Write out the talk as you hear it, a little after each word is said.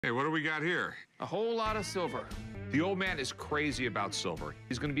Hey, what do we got here? A whole lot of silver. The old man is crazy about silver.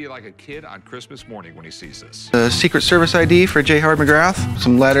 He's going to be like a kid on Christmas morning when he sees this. The Secret Service ID for J. Howard McGrath,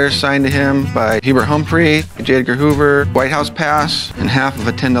 some letters signed to him by Hubert Humphrey, J. Edgar Hoover, White House pass, and half of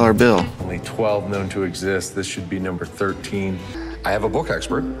a $10 bill. Only 12 known to exist. This should be number 13. I have a book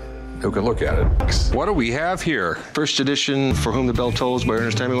expert who can look at it. What do we have here? First edition For Whom the Bell Tolls by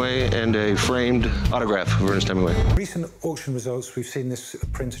Ernest Hemingway and a framed autograph of Ernest Hemingway. Recent auction results, we've seen this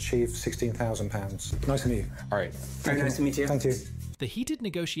print achieve £16,000. Nice to meet you. All right. Very nice to meet you. Thank you. The heated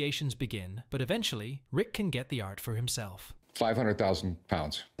negotiations begin, but eventually, Rick can get the art for himself. 500,000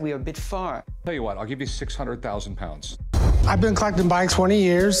 pounds. We are a bit far. Tell you what, I'll give you 600,000 pounds. I've been collecting bikes 20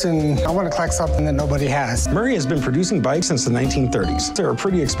 years, and I want to collect something that nobody has. Murray has been producing bikes since the 1930s. They were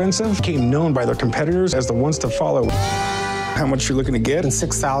pretty expensive, became known by their competitors as the ones to follow. How much you looking to get? And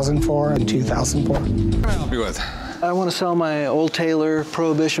 6,000 for and 2,000 for. What can I help you with? I want to sell my Old Taylor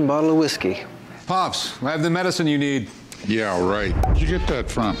Prohibition bottle of whiskey. Pops, I have the medicine you need. Yeah, right. Where'd you get that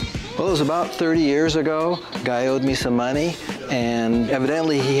from? Well, it was about 30 years ago. A guy owed me some money, and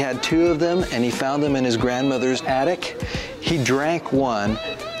evidently he had two of them, and he found them in his grandmother's attic. He drank one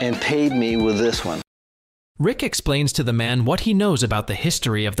and paid me with this one. Rick explains to the man what he knows about the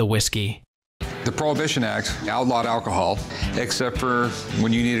history of the whiskey. The Prohibition Act outlawed alcohol, except for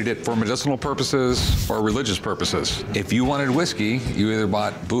when you needed it for medicinal purposes or religious purposes. If you wanted whiskey, you either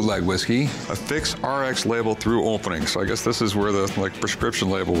bought bootleg whiskey, a fixed RX label through opening. So I guess this is where the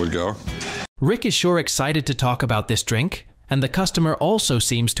prescription label would go. Rick is sure excited to talk about this drink, and the customer also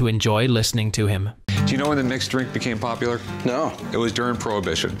seems to enjoy listening to him. Do you know when the mixed drink became popular? No. It was during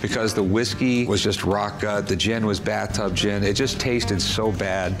Prohibition, because the whiskey was just rock gut, the gin was bathtub gin. It just tasted so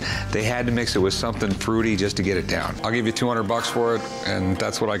bad. They had to mix it with something fruity just to get it down. I'll give you $200 for it, and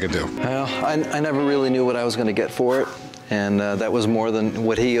that's what I could do. Well, I never really knew what I was going to get for it, and that was more than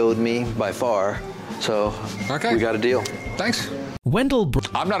what he owed me by far. So okay. We got a deal. Thanks. Wendell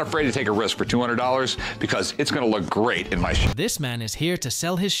I'm not afraid to take a risk for $200 because it's going to look great in my This man is here to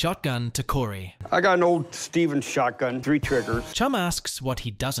sell his shotgun to Corey. I got an old Stevens shotgun, 3 triggers. Chum asks what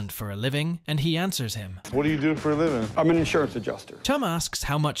he doesn't for a living, and he answers him. What do you do for a living? I'm an insurance adjuster. Chum asks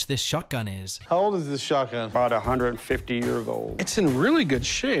how much this shotgun is. How old is this shotgun? About 150 years old. It's in really good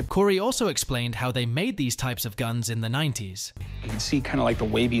shape. Corey also explained how they made these types of guns in the 90s. You can see kind of like the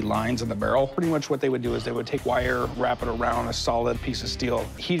wavy lines on the barrel. Pretty much what they would do is they would take wire, wrap it around a solid piece of steel,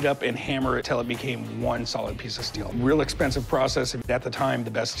 heat it up and hammer it till it became one solid piece of steel. Real expensive process. At the time, the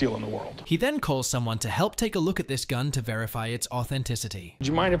best steel in the world. He then calls someone to help take a look at this gun to verify its authenticity. Would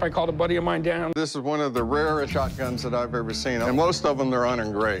you mind if I called a buddy of mine down? This is one of the rarest shotguns that I've ever seen, and most of them they're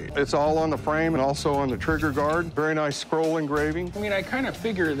unengraved. It's all on the frame and also on the trigger guard. Very nice scroll engraving. I mean, I kind of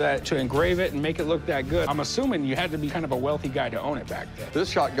figure that to engrave it and make it look that good, I'm assuming you had to be kind of a wealthy guy to own it back then. This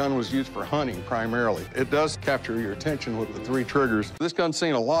shotgun was used for hunting primarily. It does capture your attention with the 3 triggers. This gun's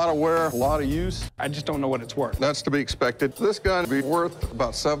seen a lot of wear, a lot of use. I just don't know what it's worth. That's to be expected. This gun would be worth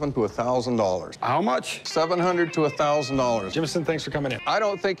about $700 to $1,000. How much? $700 to $1,000. Jimison, thanks for coming in. I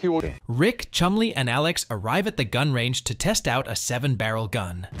don't think he will. Rick, Chumley, and Alex arrive at the gun range to test out a 7-barrel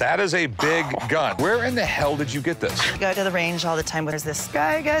gun. That is a big gun. Where in the hell did you get this? I go to the range all the time. There's this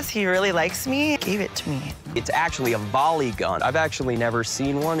guy, I guess, he really likes me. He gave it to me. It's actually a volley gun. I've actually never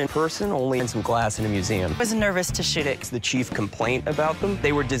seen one in person, only in some glass in a museum. I was nervous to shoot it. It's the chief complaint about them.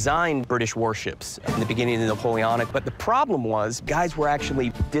 They were designed British warships in the beginning of the Napoleonic, but the problem was guys were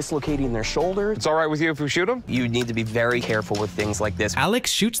actually dislocating their shoulders. It's all right with you if we shoot them? You need to be very careful with things like this.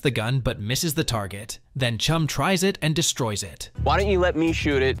 Alex shoots the gun but misses the target. Then Chum tries it and destroys it. Why don't you let me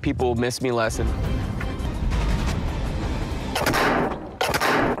shoot it? People will miss me lesson.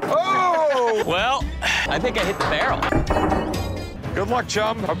 Oh! Well, I think I hit the barrel. Good luck,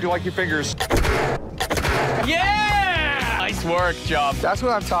 Chum. Hope you like your fingers. Yeah! Nice work, Chum. That's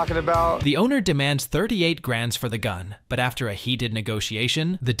what I'm talking about. The owner demands 38 grand for the gun, but after a heated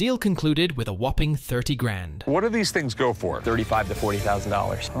negotiation, the deal concluded with a whopping 30 grand. What do these things go for? $35,000 to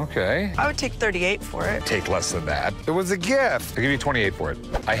 $40,000. Okay. I would take 38 for it. Take less than that. It was a gift. I'll give you 28 for it.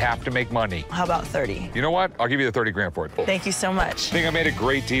 I have to make money. How about 30? You know what? I'll give you the 30 grand for it. Thank you so much. I think I made a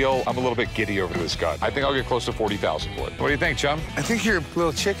great deal. I'm a little bit giddy over this gun. I think I'll get close to 40,000 for it. What do you think, Chum? I think you're a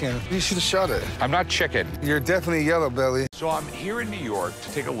little chicken. You should have shot it. I'm not chicken. You're definitely yellow belly. So I'm here in New York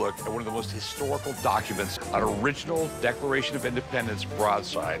to take a look at one of the most historical documents, an original Declaration of Independence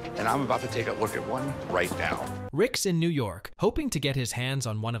broadside. And I'm about to take a look at one right now. Rick's in New York, hoping to get his hands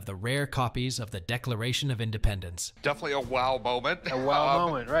on one of the rare copies of the Declaration of Independence. Definitely a wow moment. A wow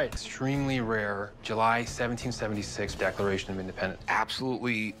moment, right. Extremely rare, July 1776 Declaration of Independence.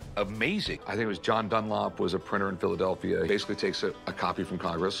 Absolutely amazing. I think it was John Dunlop was a printer in Philadelphia. He basically takes a copy from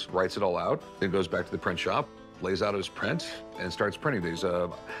Congress, writes it all out, then goes back to the print shop, lays out his print, and starts printing these.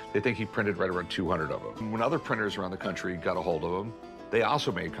 They think he printed right around 200 of them. When other printers around the country got a hold of them, they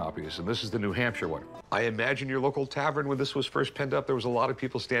also made copies, and this is the New Hampshire one. I imagine your local tavern, when this was first penned up, there was a lot of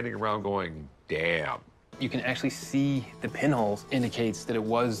people standing around going, damn. You can actually see the pinholes, indicates that it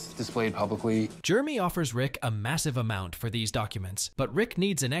was displayed publicly. Jeremy offers Rick a massive amount for these documents, but Rick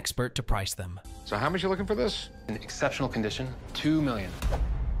needs an expert to price them. So how much are you looking for this? In exceptional condition, $2 million.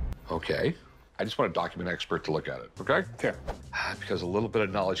 Okay. I just want a document expert to look at it, okay? Fair. Because a little bit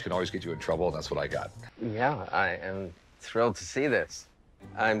of knowledge can always get you in trouble, and that's what I got. Yeah, I am thrilled to see this.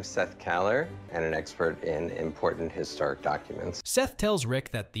 I'm Seth Kaller, and an expert in important historic documents. Seth tells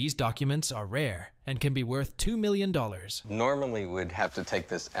Rick that these documents are rare and can be worth $2 million. Normally we'd have to take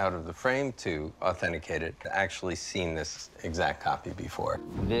this out of the frame to authenticate it. I've actually seen this exact copy before.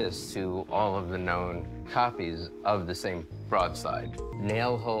 This to all of the known copies of the same broadside.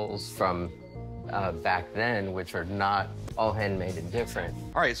 Nail holes from back then, which are not all handmade and different.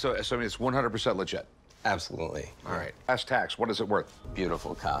 All right, so I mean, it's 100% legit. Absolutely. All right. Last tax, what is it worth?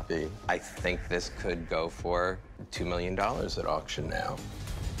 Beautiful copy. I think this could go for $2 million at auction now.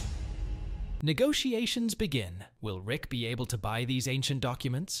 Negotiations begin. Will Rick be able to buy these ancient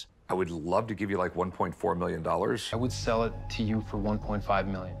documents? I would love to give you like $1.4 million. I would sell it to you for $1.5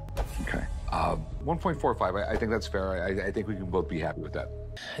 million. Okay. 1.45, I think that's fair. I think we can both be happy with that.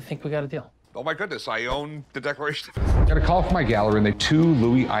 I think we got a deal. Oh my goodness, I own the Declaration. Got a call from my gallery and they 2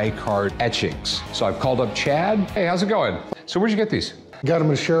 Louis Icard etchings. So I've called up Chad. Hey, how's it going? So where'd you get these? Got him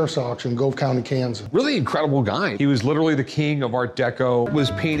at a sheriff's auction, Gove County, Kansas. Really incredible guy. He was literally the king of Art Deco, was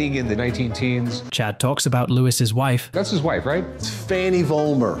painting in the 19-teens. Chad talks about Lewis's wife. That's his wife, right? It's Fanny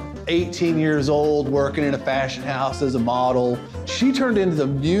Vollmer, 18 years old, working in a fashion house as a model. She turned into the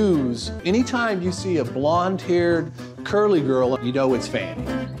muse. Anytime you see a blonde-haired, curly girl, you know it's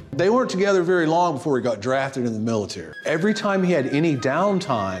Fanny. They weren't together very long before he got drafted in the military. Every time he had any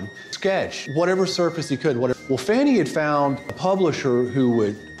downtime, sketch whatever surface he could. Well, Fanny had found a publisher who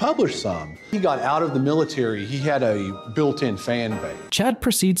would publish some. He got out of the military. He had a built-in fan base. Chad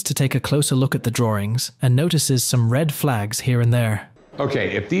proceeds to take a closer look at the drawings and notices some red flags here and there.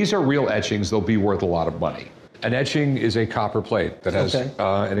 Okay, if these are real etchings, they'll be worth a lot of money. An etching is a copper plate that has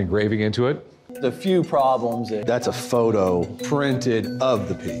an engraving into it. The few problems, that's a photo printed of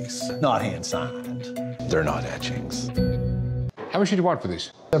the piece, not hand-signed. They're not etchings. How much did you want for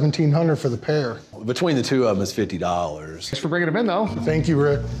these? $1,700 for the pair. Between the two of them is $50. Thanks for bringing them in, though. Thank you,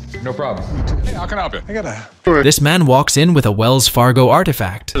 Rick. No problem. Hey, how can I help you? I gotta... This man walks in with a Wells Fargo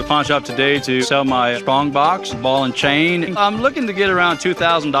artifact. To the pawn shop today to sell my strong box, ball and chain. I'm looking to get around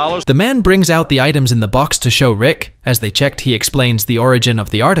 $2,000. The man brings out the items in the box to show Rick. As they checked, he explains the origin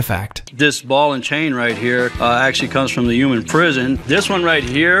of the artifact. This ball and chain right here actually comes from the human prison. This one right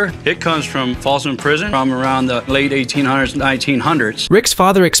here, it comes from Folsom Prison from around the late 1800s, 1900s. Rick's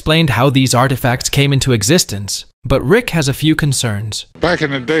father explained how these artifacts came into existence, but Rick has a few concerns. Back in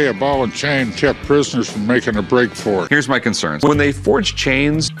the day, a ball and chain kept prisoners from making a break for it. Here's my concerns. When they forged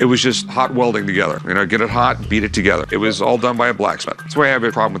chains, it was just hot welding together. You know, get it hot, beat it together. It was all done by a blacksmith. That's why I have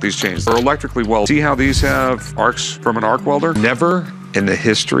a problem with these chains. They're electrically welded. See how these have arcs from an arc welder? Never in the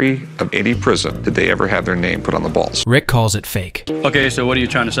history of any prison did they ever have their name put on the balls. Rick calls it fake. Okay, so what are you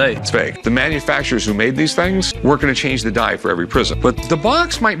trying to say? It's fake. The manufacturers who made these things weren't going to change the die for every prison. But the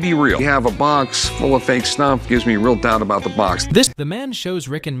box might be real. You have a box full of fake stuff, gives me real doubt about the box. The man shows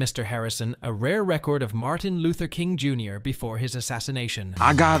Rick and Mr. Harrison a rare record of Martin Luther King Jr. before his assassination.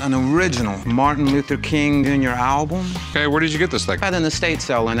 I got an original Martin Luther King Jr. album. Okay, where did you get this thing? I had an estate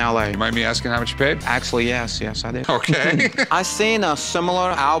sale in LA. You mind me asking how much you paid? Actually, yes, I did. Okay. I seen a similar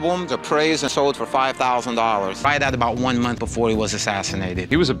album, appraised and sold for $5,000, right at about 1 month before he was assassinated.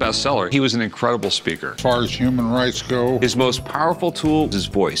 He was a bestseller. He was an incredible speaker. As far as human rights go, his most powerful tool is his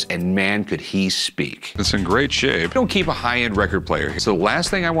voice, and man, could he speak. It's in great shape. Don't keep a high-end record player. So the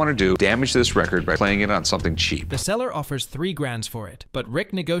last thing I want to do, damage this record by playing it on something cheap. The seller offers $3 grand for it, but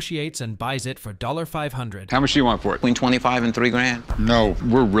Rick negotiates and buys it for $500. How much do you want for it? Between 25 and $3 grand. no.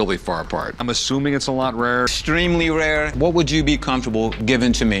 We're really far apart. I'm assuming it's a lot rare. Extremely rare. What would you be comfortable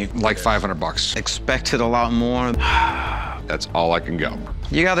giving to me? Like $500. Expected a lot more. That's all I can go.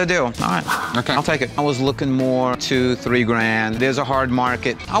 You got a deal. All right. Okay. I'll take it. I was looking more $2-3 grand. There's a hard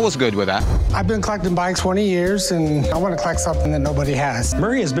market. I was good with that. I've been collecting bikes 20 years, and I want to collect something that nobody has.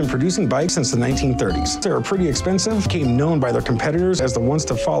 Murray has been producing bikes since the 1930s. They were pretty expensive, became known by their competitors as the ones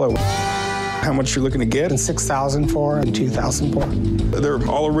to follow. How much you're looking to get? And 6,000 for and 2,000 for. They're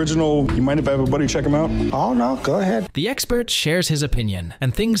all original. You mind if I have a buddy check them out? Oh, no, go ahead. The expert shares his opinion,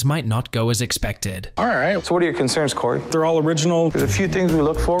 and things might not go as expected. All right, so what are your concerns, Corey? They're all original. There's a few things we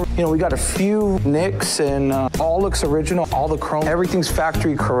look for. You know, we got a few nicks, and all looks original, all the chrome, everything's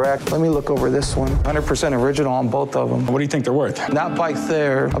factory correct. Let me look over this one. 100% original on both of them. What do you think they're worth? That bike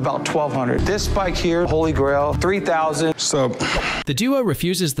there, about $1,200. This bike here, Holy Grail, $3,000. So the duo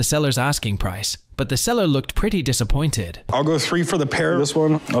refuses the seller's asking price, but the seller looked pretty disappointed. I'll go 3 for the pair. This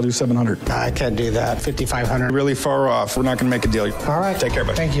one, I'll do 700. I can't do that. 5,500. Really far off. We're not going to make a deal. All right. Take care,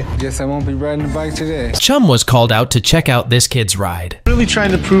 buddy. Thank you. Guess I won't be riding the bike today. Chum was called out to check out this kid's ride. Really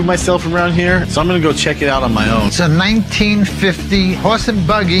trying to prove myself around here, so I'm going to go check it out on my own. It's a 1950 horse and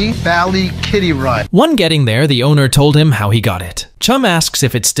buggy Valley kiddie ride. One getting there, the owner told him how he got it. Chum asks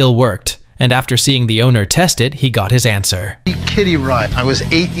if it still worked, and after seeing the owner test it, he got his answer. Kiddie ride. I was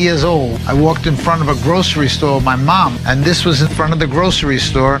 8 years old. I walked in front of a grocery store with my mom, and this was in front of the grocery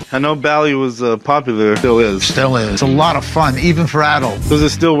store. I know Bally was popular. Still is. Still is. It's a lot of fun, even for adults. Does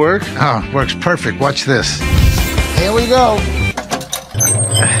it still work? Oh, works perfect. Watch this. Here we go.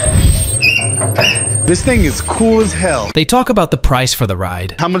 This thing is cool as hell. They talk about the price for the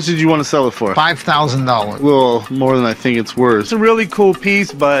ride. How much did you want to sell it for? $5,000. A little more than I think it's worth. It's a really cool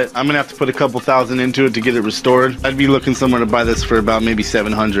piece, but I'm going to have to put a couple thousand into it to get it restored. I'd be looking somewhere to buy this for about maybe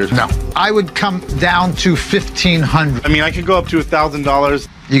 $700. No, I would come down to $1,500. I mean, I could go up to $1,000.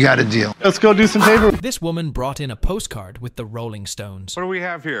 You got a deal. Let's go do some paper. This woman brought in a postcard with the Rolling Stones. What do we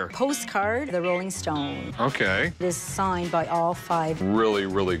have here? Postcard, the Rolling Stone. Okay. It is signed by all 5. Really,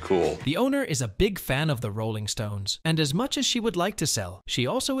 really cool. The owner is a big fan of the Rolling Stones, and as much as she would like to sell, she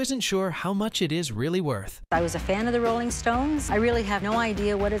also isn't sure how much it is really worth. I was a fan of the Rolling Stones. I really have no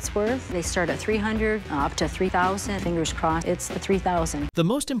idea what it's worth. They start at $300 up to $3,000. Fingers crossed, it's the $3,000. The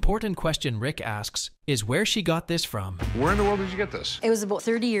most important question Rick asks is where she got this from. Where in the world did you get this? It was about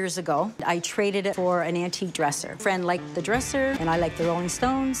 30 years ago. I traded it for an antique dresser. A friend liked the dresser, and I liked the Rolling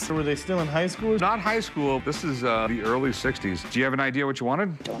Stones. Were they still in high school? Not high school. This is the early 60s. Do you have an idea what you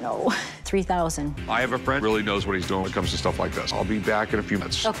wanted? Don't know. $3,000. I have a friend who really knows what he's doing when it comes to stuff like this. I'll be back in a few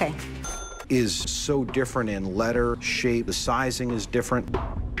minutes. Okay. Is so different in letter, shape, the sizing is different.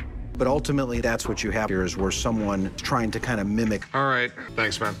 But ultimately, that's what you have here is where someone trying to kind of mimic. All right.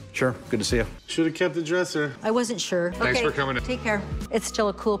 Thanks, man. Sure. Good to see you. Should have kept the dresser. I wasn't sure. Thanks okay, for coming in. Take care. It's still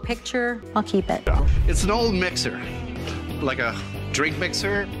a cool picture. I'll keep it. It's an old mixer, like a drink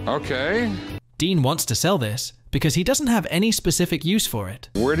mixer. Okay. Dean wants to sell this because he doesn't have any specific use for it.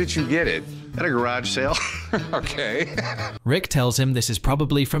 Where did you get it? At a garage sale. Okay. Rick tells him this is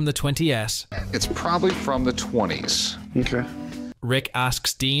probably from the 20S. It's probably from the 20s. Okay. Rick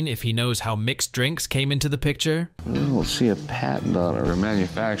asks Dean if he knows how mixed drinks came into the picture. We'll see a patent on it or a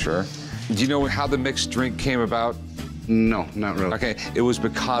manufacturer. Do you know how the mixed drink came about? No, not really. Okay, it was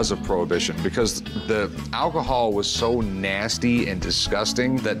because of Prohibition, because the alcohol was so nasty and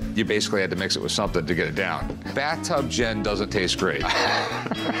disgusting that you basically had to mix it with something to get it down. Bathtub gin doesn't taste great.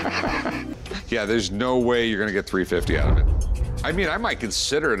 Yeah, there's no way you're gonna get $350 out of it. I mean, I might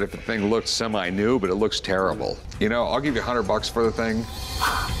consider it if the thing looked semi-new, but it looks terrible. You know, I'll give you $100 for the thing.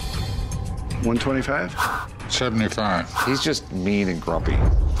 125? 75. He's just mean and grumpy.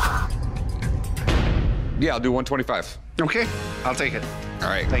 Yeah, I'll do 125. Okay, I'll take it. All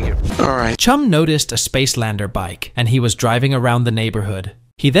right. Thank you. All right. Chum noticed a Spacelander bike, and he was driving around the neighborhood.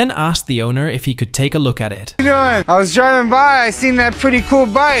 He then asked the owner if he could take a look at it. What are you doing? I was driving by, I seen that pretty cool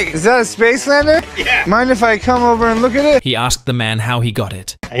bike. Is that a Spacelander? Yeah. Mind if I come over and look at it? He asked the man how he got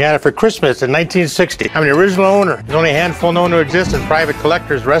it. I got it for Christmas in 1960. I'm the original owner. There's only a handful known to exist as private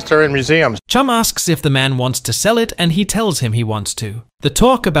collectors. The rest are in museums. Chum asks if the man wants to sell it, and he tells him he wants to. The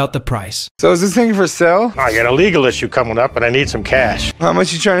talk about the price. So is this thing for sale? I got a legal issue coming up, but I need some cash. How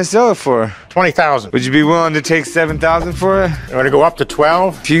much you trying to sell it for? $20,000. Would you be willing to take $7,000 for it? You want to go up to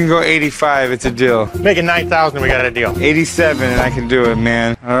 12? If you can go 85, it's a deal. Make it 9,000, we got a deal. 87, and I can do it,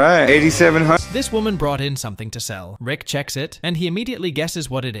 man. All right, 8,700. This woman brought in something to sell. Rick checks it, and he immediately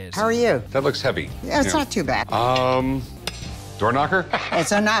guesses what it is. How are you? That looks heavy. Yeah, it's not too bad. Door knocker?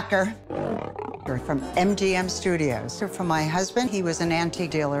 It's a knocker. We're from MGM Studios. They're from my husband. He was an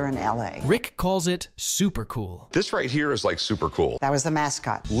antique dealer in LA. Rick calls it super cool. This right here is like super cool. That was the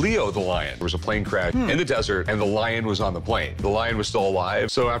mascot. Leo the lion. There was a plane crash in the desert, and the lion was on the plane. The lion was still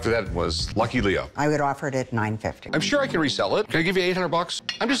alive, so after that was Lucky Leo. I would offer it at $950. I'm sure I can resell it. Can I give you $800?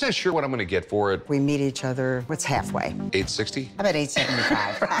 I'm just not sure what I'm going to get for it. We meet each other. What's halfway? $860? How about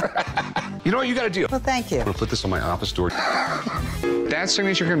 $875? You know what? You got a deal. Well, thank you. I'm going to put this on my office door. That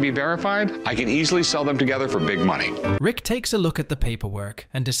signature can be verified. I can easily sell them together for big money. Rick takes a look at the paperwork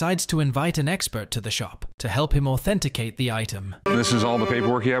and decides to invite an expert to the shop to help him authenticate the item. This is all the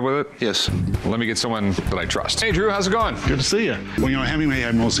paperwork you have with it? Yes. Let me get someone that I trust. Hey, Drew, how's it going? Good to see you. Well, you know, Hemingway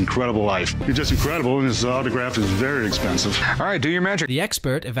had the most incredible life. He's just incredible, and his autograph is very expensive. All right, do your magic. The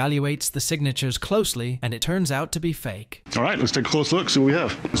expert evaluates the signatures closely, and it turns out to be fake. All right, let's take a close look, see what we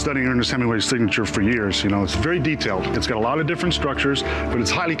have. Been studying Ernest Hemingway's signature for years. You know, it's very detailed. It's got a lot of different structures, but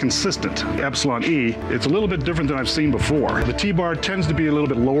it's highly consistent. Epsilon E, it's a little bit different than I've seen before. The T-bar tends to be a little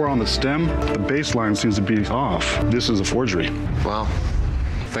bit lower on the stem. The baseline seems to be off. This is a forgery. Wow.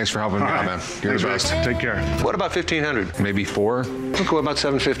 Thanks for helping me out, man. You're the best. Take care. What about 1,500? Maybe 4? Okay, what about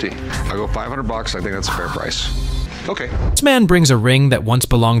 750? I'll go $500. I think that's a fair price. Okay. This man brings a ring that once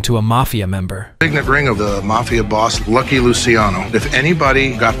belonged to a mafia member. Signet ring of the mafia boss, Lucky Luciano. If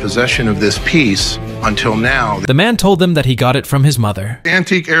anybody got possession of this piece until now... The man told them that he got it from his mother.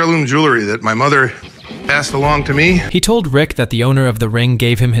 Antique heirloom jewelry that my mother passed along to me. He told Rick that the owner of the ring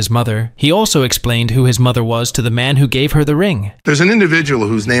gave him his mother. He also explained who his mother was to the man who gave her the ring. There's an individual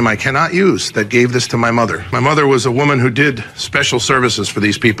whose name I cannot use that gave this to my mother. My mother was a woman who did special services for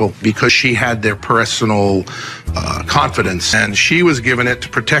these people because she had their personal confidence, and she was given it to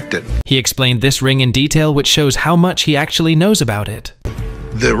protect it. He explained this ring in detail, which shows how much he actually knows about it.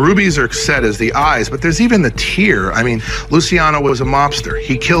 The rubies are set as the eyes, but there's even the tear. I mean, Luciano was a mobster.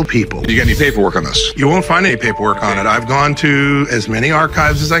 He killed people. You got any paperwork on this? You won't find any paperwork on it. I've gone to as many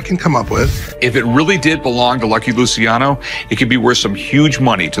archives as I can come up with. If it really did belong to Lucky Luciano, it could be worth some huge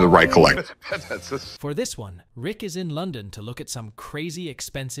money to the right collector. For this one, Rick is in London to look at some crazy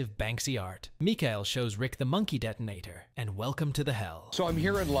expensive Banksy art. Mikael shows Rick the monkey detonator, and welcome to the hell. So I'm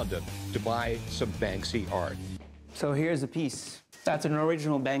here in London to buy some Banksy art. So here's a piece. That's an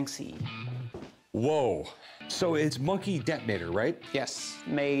original Banksy. Whoa. So it's Monkey Detonator, right? Yes,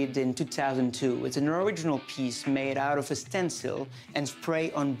 made in 2002. It's an original piece made out of a stencil and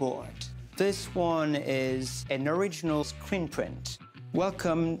spray on board. This one is an original screen print.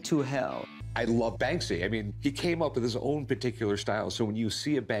 Welcome to hell. I love Banksy. I mean, he came up with his own particular style. So when you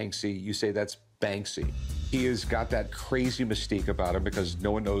see a Banksy, you say that's Banksy. He has got that crazy mystique about him because no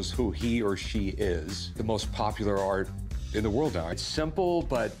one knows who he or she is. The most popular art in the world now. It's simple,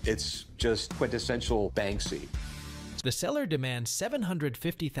 but it's just quintessential Banksy. The seller demands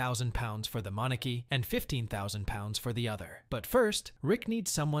 £750,000 for the monarchy and £15,000 for the other. But first, Rick needs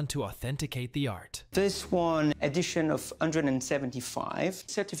someone to authenticate the art. This one, edition of 175,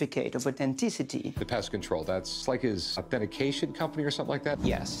 certificate of authenticity. The pest control, that's like his authentication company or something like that?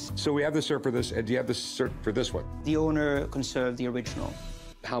 Yes. So we have the cert for this, and do you have the cert for this one? The owner conserved the original.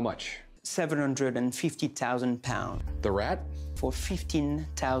 How much? £750,000. The rat? For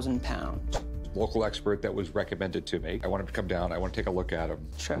 £15,000. Local expert that was recommended to me. I want him to come down. I want to take a look at him.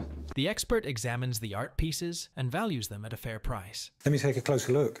 Sure. The expert examines the art pieces and values them at a fair price. Let me take a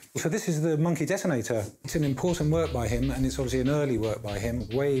closer look. So this is the Monkey Detonator. It's an important work by him, and it's obviously an early work by him,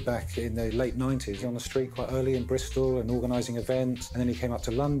 way back in the late 90s, on the street quite early in Bristol and organising events. And then he came up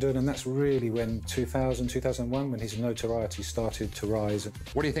to London, and that's really when 2000, 2001, when his notoriety started to rise.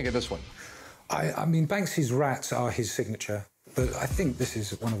 What do you think of this one? I mean, Banksy's rats are his signature. But I think this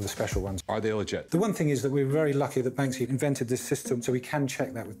is one of the special ones. Are they legit? The one thing is that we're very lucky that Banksy invented this system, so we can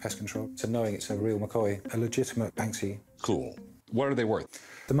check that with pest control, so knowing it's a real McCoy, a legitimate Banksy. Cool. What are they worth?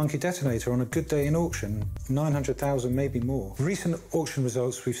 The Monkey Detonator, on a good day in auction, 900,000, maybe more. Recent auction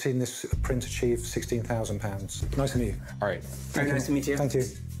results, we've seen this print achieve £16,000. Nice to meet you. All right. Very nice to meet you. Thank you.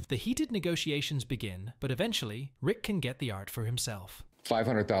 The heated negotiations begin, but eventually, Rick can get the art for himself.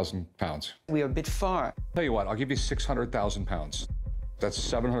 £500,000. We are a bit far. Tell you what, I'll give you £600,000. That's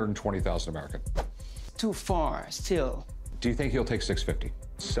 720,000 American. Too far, still. Do you think he'll take 650?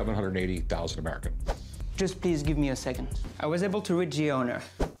 780,000 American. Just please give me a second. I was able to reach the owner.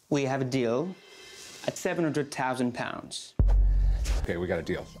 We have a deal at £700,000. Okay, we got a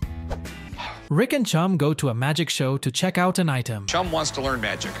deal. Rick and Chum go to a magic show to check out an item. Chum wants to learn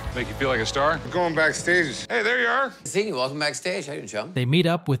magic. Make you feel like a star? We're going backstage. Hey, there you are. See you. Welcome backstage. How you doing, Chum? They meet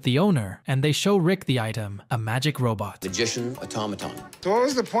up with the owner, and they show Rick the item, a magic robot. Magician automaton. So what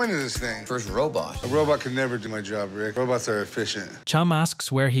was the point of this thing? First robot. A robot could never do my job, Rick. Robots are efficient. Chum asks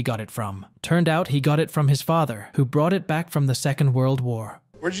where he got it from. Turned out he got it from his father, who brought it back from the Second World War.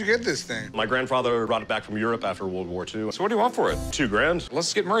 Where'd you get this thing? My grandfather brought it back from Europe after World War II. So what do you want for it? $2 grand.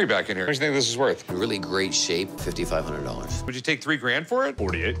 Let's get Murray back in here. How much do you think this is worth? In really great shape, $5,500. Would you take $3 grand for it?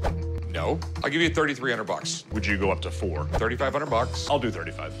 48. No. I'll give you 3,300 bucks. Would you go up to 4? 3,500 bucks. I'll do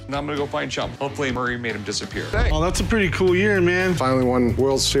 35. Now I'm gonna go find Chum. Hopefully Murray made him disappear. Oh, that's a pretty cool year, man. Finally won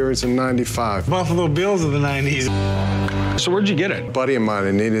World Series in '95. Buffalo Bills of the 90s. So where'd you get it? A buddy of mine,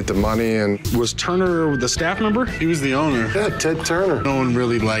 I needed the money, and Was Turner the staff member? He was the owner. yeah, Ted Turner. No one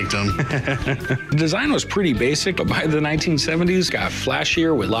really liked him. The design was pretty basic, but by the 1970s, got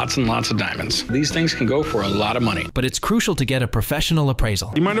flashier with lots and lots of diamonds. These things can go for a lot of money. But it's crucial to get a professional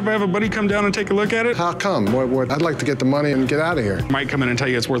appraisal. You mind if I have a buddy come down and take a look at it? How come? What? I'd like to get the money and get out of here. Might come in and tell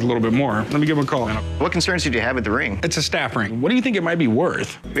you it's worth a little bit more. Let me give him a call. What concerns did you have with the ring? It's a staff ring. What do you think it might be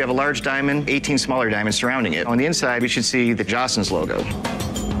worth? We have a large diamond, 18 smaller diamonds surrounding it. On the inside, we should see the Jostens logo.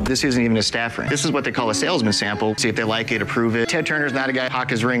 This isn't even a staff ring. This is what they call a salesman sample. See if they like it, approve it. Ted Turner's not a guy to hawk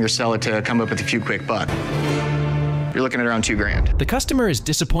his ring or sell it to come up with a few quick bucks. You're looking at around $2 grand. The customer is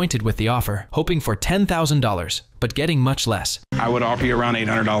disappointed with the offer, hoping for $10,000, but getting much less. I would offer you around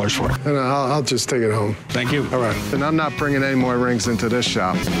 $800 for it. And I'll just take it home. Thank you. All right. And I'm not bringing any more rings into this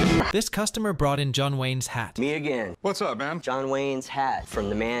shop. This customer brought in John Wayne's hat. Me again. What's up, man? John Wayne's hat from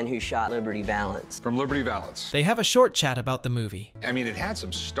the man who shot Liberty Valance. From Liberty Valance. They have a short chat about the movie. I mean, it had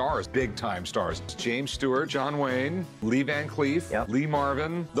some stars, big-time stars. James Stewart, John Wayne, Lee Van Cleef, Lee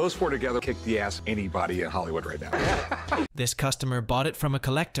Marvin. Those four together kick the ass of anybody in Hollywood right now. This customer bought it from a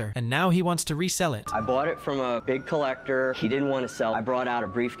collector, and now he wants to resell it. I bought it from a big collector. He didn't want to sell. I brought out a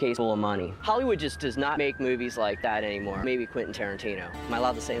briefcase full of money. Hollywood just does not make movies like that anymore. Maybe Quentin Tarantino. Am I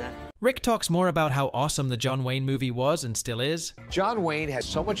allowed to say that? Rick talks more about how awesome the John Wayne movie was and still is. John Wayne has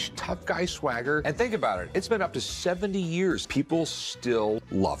so much tough guy swagger. And think about it, it's been up to 70 years. People still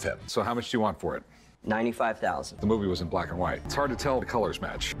love him. So how much do you want for it? $95,000. The movie was in black and white. It's hard to tell the colors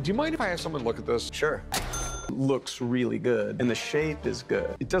match. Do you mind if I have someone look at this? Sure. Looks really good, and the shape is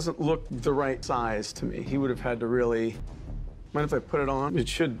good. It doesn't look the right size to me. He would have had to really... Mind if I put it on? It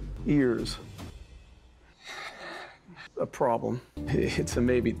should ears. A problem. It's a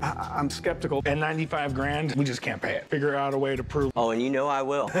maybe. I'm skeptical. At 95 grand, we just can't pay it. Figure out a way to prove. Oh, and you know I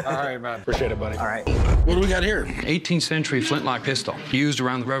will. All right, man. Appreciate it, buddy. All right. What do we got here? 18th century flintlock pistol, used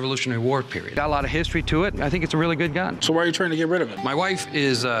around the Revolutionary War period. Got a lot of history to it. I think it's a really good gun. So why are you trying to get rid of it? My wife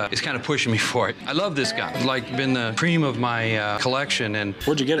is kind of pushing me for it. I love this gun. It's like been the cream of my collection. And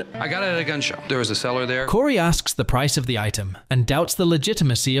where'd you get it? I got it at a gun show. There was a seller there. Corey asks the price of the item and doubts the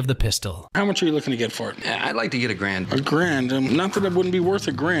legitimacy of the pistol. How much are you looking to get for it? I'd like to get $1 grand. $1 grand? Not that it wouldn't be worth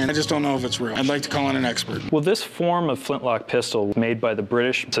 $1 grand. I just don't know if it's real. I'd like to call in an expert. Well, this form of flintlock pistol made by the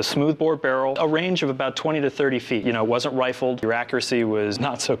British, it's a smoothbore barrel, a range of about 20 to 30 feet. You know, it wasn't rifled. Your accuracy was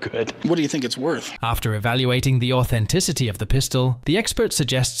not so good. What do you think it's worth? After evaluating the authenticity of the pistol, the expert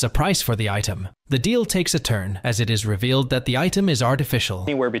suggests a price for the item. The deal takes a turn, as it is revealed that the item is artificial.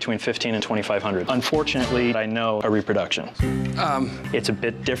 Anywhere between $1,500 and $2,500. Unfortunately, I know a reproduction. It's a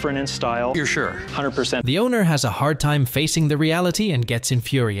bit different in style. You're sure? 100%. The owner has a hard time facing the reality and gets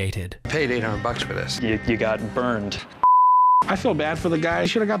infuriated. Paid $800 for this. You got burned. I feel bad for the guy. He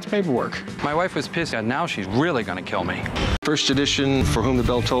should have got the paperwork. My wife was pissed. Now she's really going to kill me. First edition For Whom the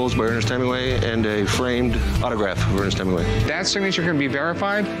Bell Tolls by Ernest Hemingway and a framed autograph of Ernest Hemingway. That signature can be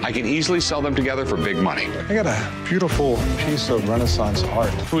verified. I can easily sell them together for big money. I got a beautiful piece of Renaissance art.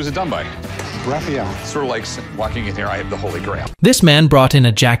 Who was it done by? Raphael. Sort of like walking in here, I have the Holy Grail. This man brought in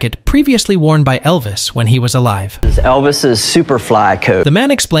a jacket previously worn by Elvis when he was alive. This is Elvis's Superfly coat. The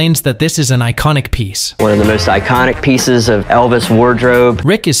man explains that this is an iconic piece. One of the most iconic pieces of Elvis wardrobe.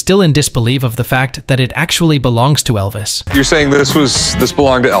 Rick is still in disbelief of the fact that it actually belongs to Elvis. You're saying this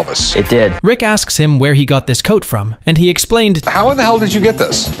belonged to Elvis? It did. Rick asks him where he got this coat from, and he explained, how in the hell did you get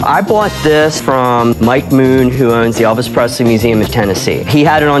this? I bought this from Mike Moon, who owns the Elvis Presley Museum in Tennessee. He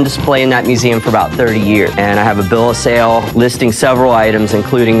had it on display in that museum for about 30 years, and I have a bill of sale listing several items,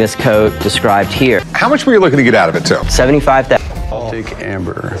 including this coat described here. How much were you looking to get out of it, too? $75,000. Baltic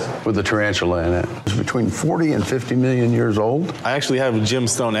amber with a tarantula in it. It's between 40 and 50 million years old. I actually have a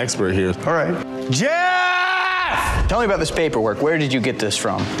gemstone expert here. All right. Jeff! Tell me about this paperwork. Where did you get this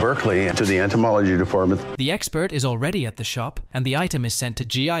from? Berkeley, to the entomology department. The expert is already at the shop, and the item is sent to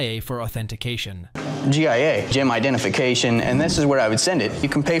GIA for authentication. GIA, gem identification, and this is where I would send it. You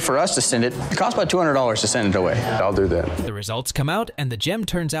can pay for us to send it. It costs about $200 to send it away. I'll do that. The results come out, and the gem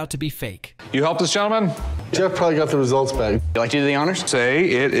turns out to be fake. You help this gentleman? Jeff probably got the results back. You like to do the honors? Say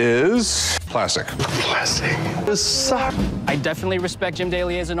it is plastic. Plastic. This sucks. I definitely respect Jim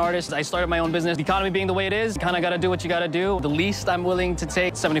Daly as an artist. I started my own business. The economy being the way it is, kind of got to do what you got to do. The least I'm willing to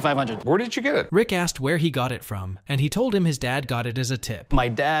take, $7,500. Where did you get it? Rick asked where he got it from, and he told him his dad got it as a tip. My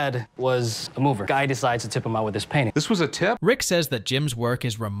dad was a mover. Guy decides to tip him out with this painting. This was a tip? Rick says that Jim's work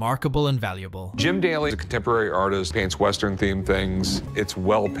is remarkable and valuable. Jim Daly is a contemporary artist, paints Western-themed things. It's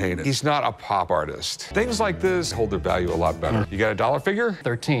well painted. He's not a pop artist. Things like this hold their value a lot better. You got a dollar figure?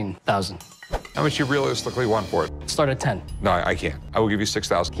 $13,000. How much you realistically want for it? Start at 10. No, I can't. I will give you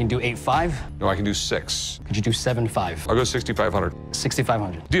 6,000. Can you do 8.5? No, I can do 6. Could you do 7.5? I'll go 6,500.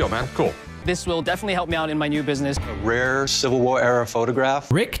 6,500. Deal, man. Cool. This will definitely help me out in my new business. A rare Civil War era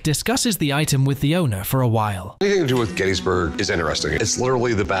photograph. Rick discusses the item with the owner for a while. Anything to do with Gettysburg is interesting. It's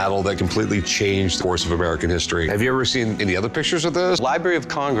literally the battle that completely changed the course of American history. Have you ever seen any other pictures of this? Library of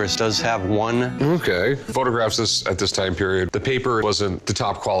Congress does have one. Okay. Photographs at this time period. The paper wasn't the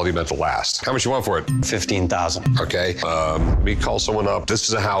top quality meant to last. How much you want for it? $15,000. Okay. Let me call someone up. This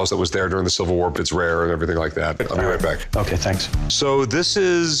is a house that was there during the Civil War. It's rare and everything like that. I'll be right back. Okay, thanks. So this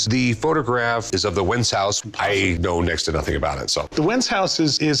is the photograph is of the Wentz house. I know next to nothing about it, so. The Wentz house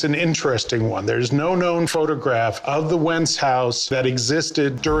is an interesting one. There's no known photograph of the Wentz house that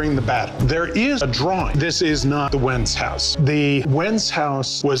existed during the battle. There is a drawing. This is not the Wentz house. The Wentz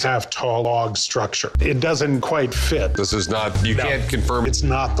house was a half-tall log structure. It doesn't quite fit. This is not, you can't confirm. It's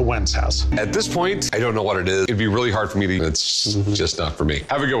not the Wentz house. At this point, I don't know what it is. It'd be really hard for me to, it's just not for me.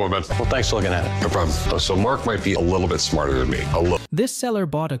 Have a good one, man. Well, thanks for looking at it. No problem. So Mark might be a little bit smarter than me. A little. This seller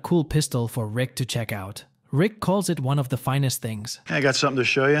bought a cool pistol for Rick to check out. Rick calls it one of the finest things. I got something to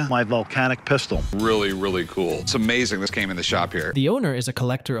show you. My volcanic pistol. Really, really cool. It's amazing this came in the shop here. The owner is a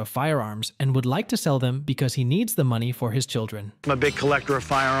collector of firearms and would like to sell them because he needs the money for his children. I'm a big collector of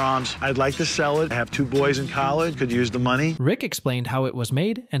firearms. I'd like to sell it. I have 2 boys in college, could use the money. Rick explained how it was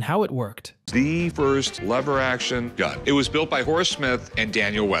made and how it worked. The first lever-action gun. It was built by Horace Smith and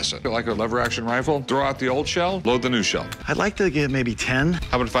Daniel Wesson. Like a lever-action rifle, throw out the old shell, load the new shell. I'd like to get maybe 10.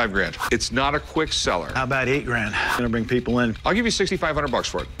 How about $5,000? It's not a quick seller. How about $8,000? Gonna bring people in. I'll give you $6,500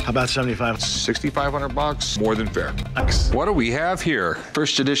 for it. How about $75? $6,500, more than fair. Thanks. What do we have here?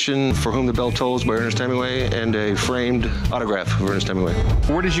 First edition For Whom the Bell Tolls by Ernest Hemingway and a framed autograph of Ernest Hemingway.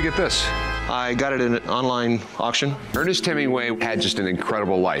 Where did you get this? I got it in an online auction. Ernest Hemingway had just an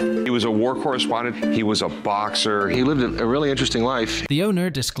incredible life. He was a war correspondent. He was a boxer. He lived a really interesting life. The owner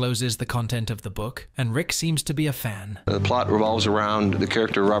discloses the content of the book, and Rick seems to be a fan. The plot revolves around the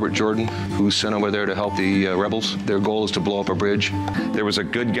character Robert Jordan, who's sent over there to help the rebels. Their goal is to blow up a bridge. There was a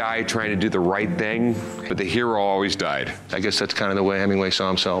good guy trying to do the right thing, but the hero always died. I guess that's kind of the way Hemingway saw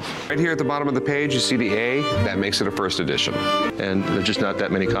himself. Right here at the bottom of the page, you see the A. That makes it a first edition. And there's just not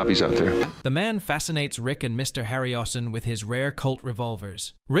that many copies out there. The man fascinates Rick and Mr. Harryhausen with his rare Colt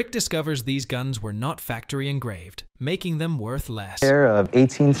revolvers. Rick discovers these guns were not factory engraved, making them worth less. Pair of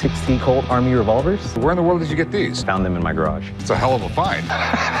 1860 Colt Army revolvers. Where in the world did you get these? Found them in my garage. It's a hell of a find.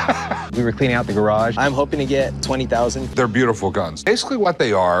 We were cleaning out the garage. I'm hoping to get 20,000. They're beautiful guns. Basically what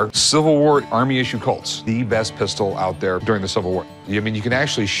they are, Civil War Army issue Colts. The best pistol out there during the Civil War. I mean, you can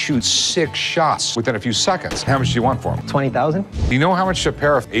actually shoot 6 shots within a few seconds. How much do you want for them? 20,000. Do you know how much a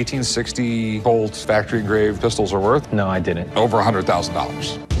pair of 1860 Colt factory engraved pistols are worth? No, I didn't. Over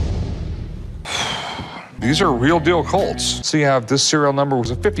 $100,000. These are real deal Colts. So you have this serial number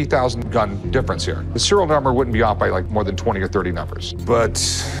was a 50,000 gun difference here. The serial number wouldn't be off by like more than 20 or 30 numbers, but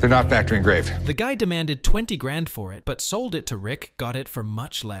they're not factory engraved. The guy demanded 20 grand for it, but sold it to Rick, got it for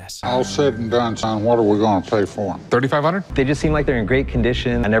much less. All said and done, son, what are we going to pay for them? 3,500? They just seem like they're in great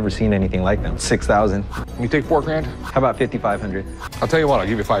condition. I've never seen anything like them. 6,000. You take 4 grand? How about 5,500? I'll tell you what, I'll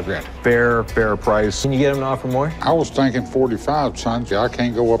give you 5 grand. Fair price. Can you get them to offer more? I was thinking 45, son. I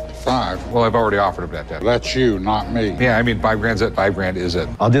can't go up to 5. Well, I've already offered him that. That's you, not me. Yeah, I mean, 5 grand's it. 5 grand is it.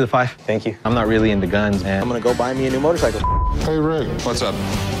 I'll do the 5. Thank you. I'm not really into guns, man. I'm gonna go buy me a new motorcycle. Hey, Rick. What's up?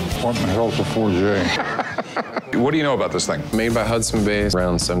 What in the hell's a 4J? What do you know about this thing? Made by Hudson Bay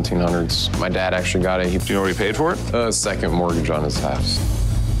around 1700s. My dad actually got it. Do you know what he paid for it? Second mortgage on his house.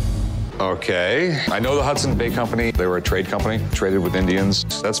 Okay. I know the Hudson Bay Company. They were a trade company, traded with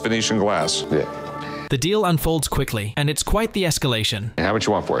Indians. That's Venetian glass. Yeah. The deal unfolds quickly, and it's quite the escalation. How much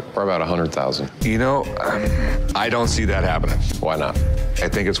you want for it? For about 100,000. You know, I don't see that happening. Why not? I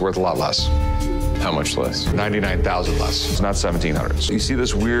think it's worth a lot less. How much less? 99,000 less. It's not 1,700. You see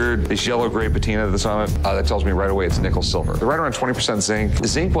this yellow-gray patina that's on it? That tells me right away it's nickel silver. They're right around 20% zinc.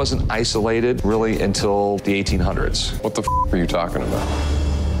 Zinc wasn't isolated really until the 1800s. What the f are you talking about?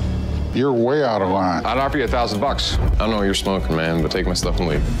 You're way out of line. I'd offer you $1,000. I don't know what you're smoking, man, but take my stuff and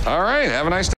leave. All right, have a nice day.